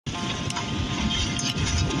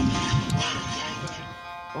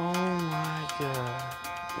Oh my God.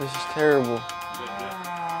 This is terrible.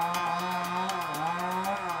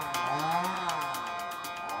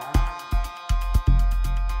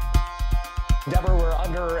 Deborah, we're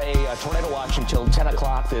under a tornado watch until 10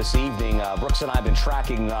 o'clock this evening. Brooks and I have been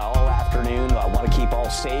tracking all afternoon. I want to keep all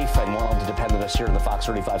safe and want to depend on us here in the Fox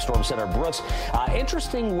 35 Storm Center. Brooks,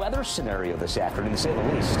 interesting weather scenario this afternoon, to say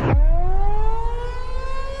the least.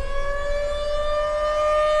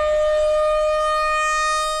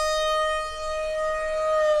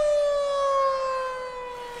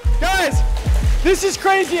 Guys, this is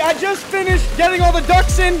crazy. I just finished getting all the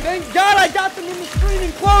ducks in. Thank God I got them in the screen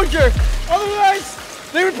enclosure. Otherwise,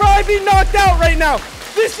 they would probably be knocked out right now.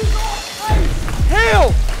 This is all ice.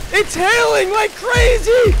 Hail. It's hailing like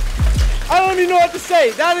crazy. I don't even know what to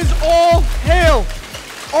say. That is all hail.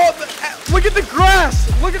 Look at the grass.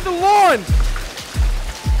 Look at the lawn.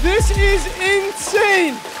 This is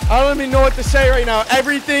insane. I don't even know what to say right now.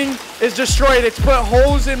 Everything is destroyed. It's put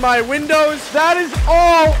holes in my windows. That is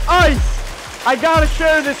all ice. I gotta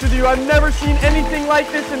share this with you. I've never seen anything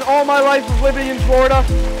like this in all my life of living in Florida.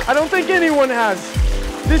 I don't think anyone has.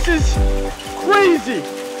 This is crazy.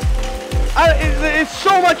 It's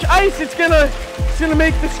so much ice, it's gonna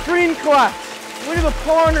make the screen collapse. Look at the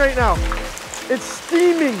pond right now. It's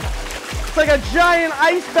steaming. It's like a giant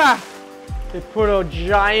ice bath. They put a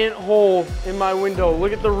giant hole in my window.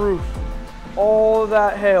 Look at the roof. All of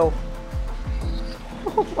that hail.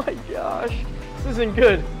 Oh my gosh. This isn't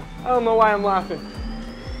good. I don't know why I'm laughing.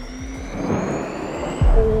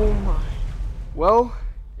 Oh my. Well,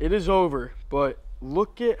 it is over, but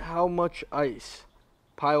look at how much ice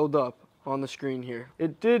piled up on the screen here.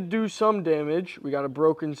 It did do some damage. We got a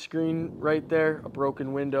broken screen right there, a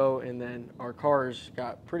broken window, and then our cars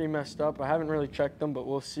got pretty messed up. I haven't really checked them, but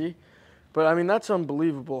we'll see. But I mean, that's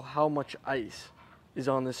unbelievable how much ice is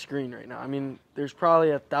on this screen right now. I mean, there's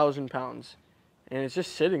probably 1,000 pounds and it's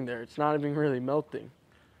just sitting there. It's not even really melting.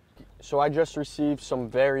 So I just received some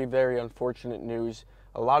very, very unfortunate news.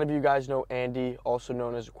 A lot of you guys know Andy, also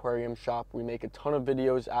known as Aquarium Shop. We make a ton of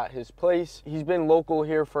videos at his place. He's been local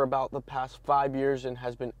here for about the past 5 years and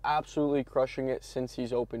has been absolutely crushing it since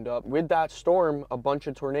he's opened up. With that storm, a bunch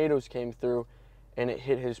of tornadoes came through and it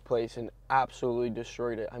hit his place and absolutely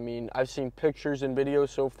destroyed it. I mean, I've seen pictures and videos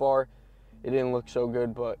so far. It didn't look so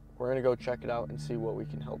good, but we're gonna go check it out and see what we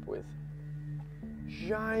can help with.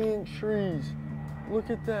 Giant trees. Look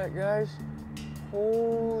at that, guys.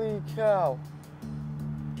 Holy cow.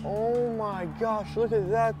 Oh my gosh, look at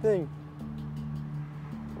that thing.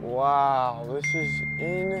 Wow, this is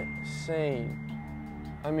insane.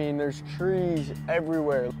 I mean, there's trees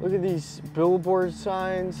everywhere. Look at these billboard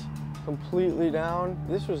signs. Completely down.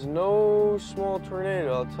 This was no small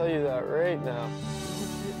tornado, I'll tell you that right now.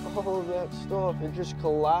 Look at all of that stuff. It just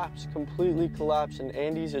collapsed, completely collapsed, and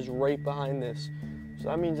Andy's is right behind this. So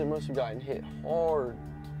that means it must have gotten hit hard.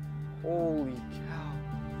 Holy cow.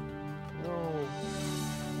 No.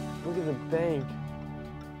 Look at the bank.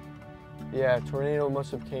 Yeah, tornado must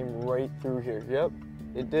have came right through here. Yep,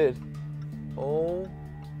 it did. Oh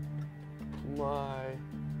my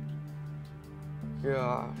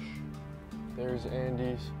gosh. There's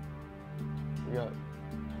Andy's. We got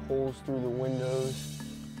holes through the windows.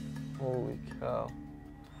 Holy cow.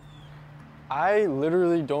 I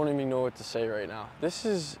literally don't even know what to say right now. This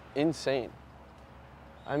is insane.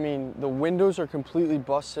 I mean, the windows are completely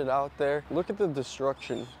busted out there. Look at the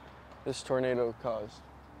destruction this tornado caused.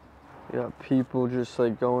 You got people just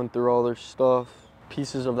like going through all their stuff.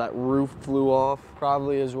 Pieces of that roof flew off.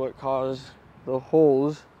 Probably is what caused the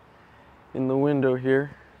holes in the window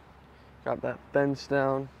here. Got that fence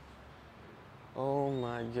down. Oh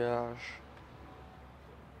my gosh.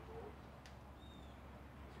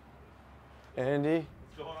 Andy?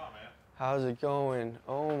 What's going on, man? How's it going?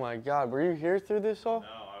 Oh my God, were you here through this all? No,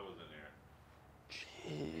 I wasn't here.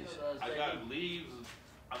 Jeez. I got leaves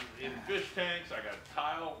in fish tanks. I got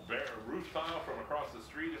tile, roof tile from across the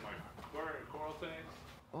street in my coral tanks.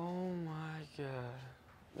 Oh my God.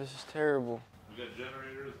 This is terrible. We got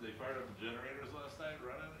generators. They fired up the generators last night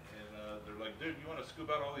running, and they're like, dude, you want to scoop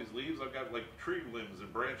out all these leaves? I've got like tree limbs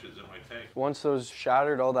and branches in my tank. Once those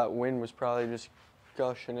shattered, all that wind was probably just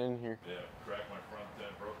gushing in here. Yeah, cracked my front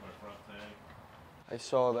tank, broke my front tank. I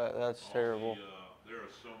saw that. That's terrible. There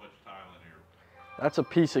is so much tile in here. That's a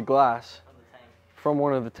piece of glass from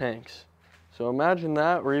one of the tanks. So imagine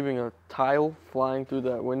that, or even a tile flying through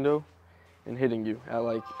that window and hitting you at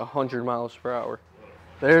like 100 miles per hour.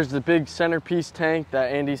 There's the big centerpiece tank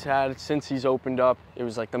that Andy's had since he's opened up. It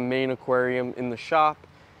was like the main aquarium in the shop.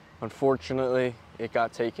 Unfortunately, it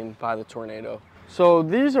got taken by the tornado. So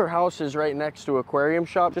these are houses right next to Aquarium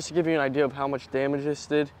shop. Just to give you an idea of how much damage this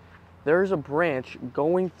did, there's a branch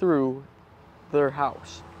going through their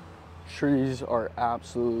house. Trees are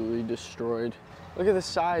absolutely destroyed. Look at the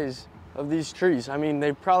size of these trees. I mean,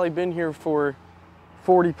 they've probably been here for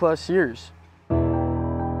 40 plus years.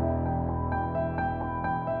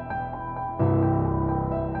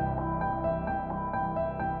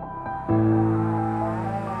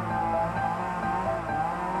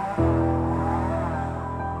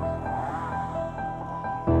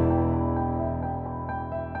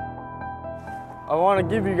 I want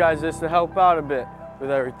to give you guys this to help out a bit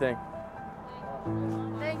with everything.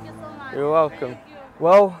 Thank you so much. You're welcome. Thank you.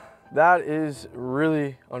 Well, that is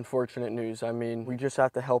really unfortunate news. I mean, we just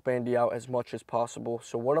have to help Andy out as much as possible.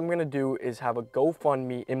 So what I'm gonna do is have a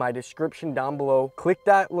GoFundMe in my description down below. Click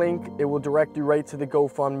that link, it will direct you right to the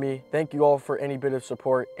GoFundMe. Thank you all for any bit of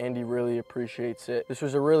support. Andy really appreciates it. This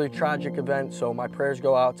was a really tragic event, so my prayers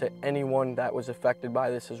go out to anyone that was affected by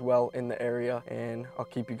this as well in the area, and I'll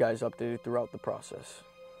keep you guys updated throughout the process.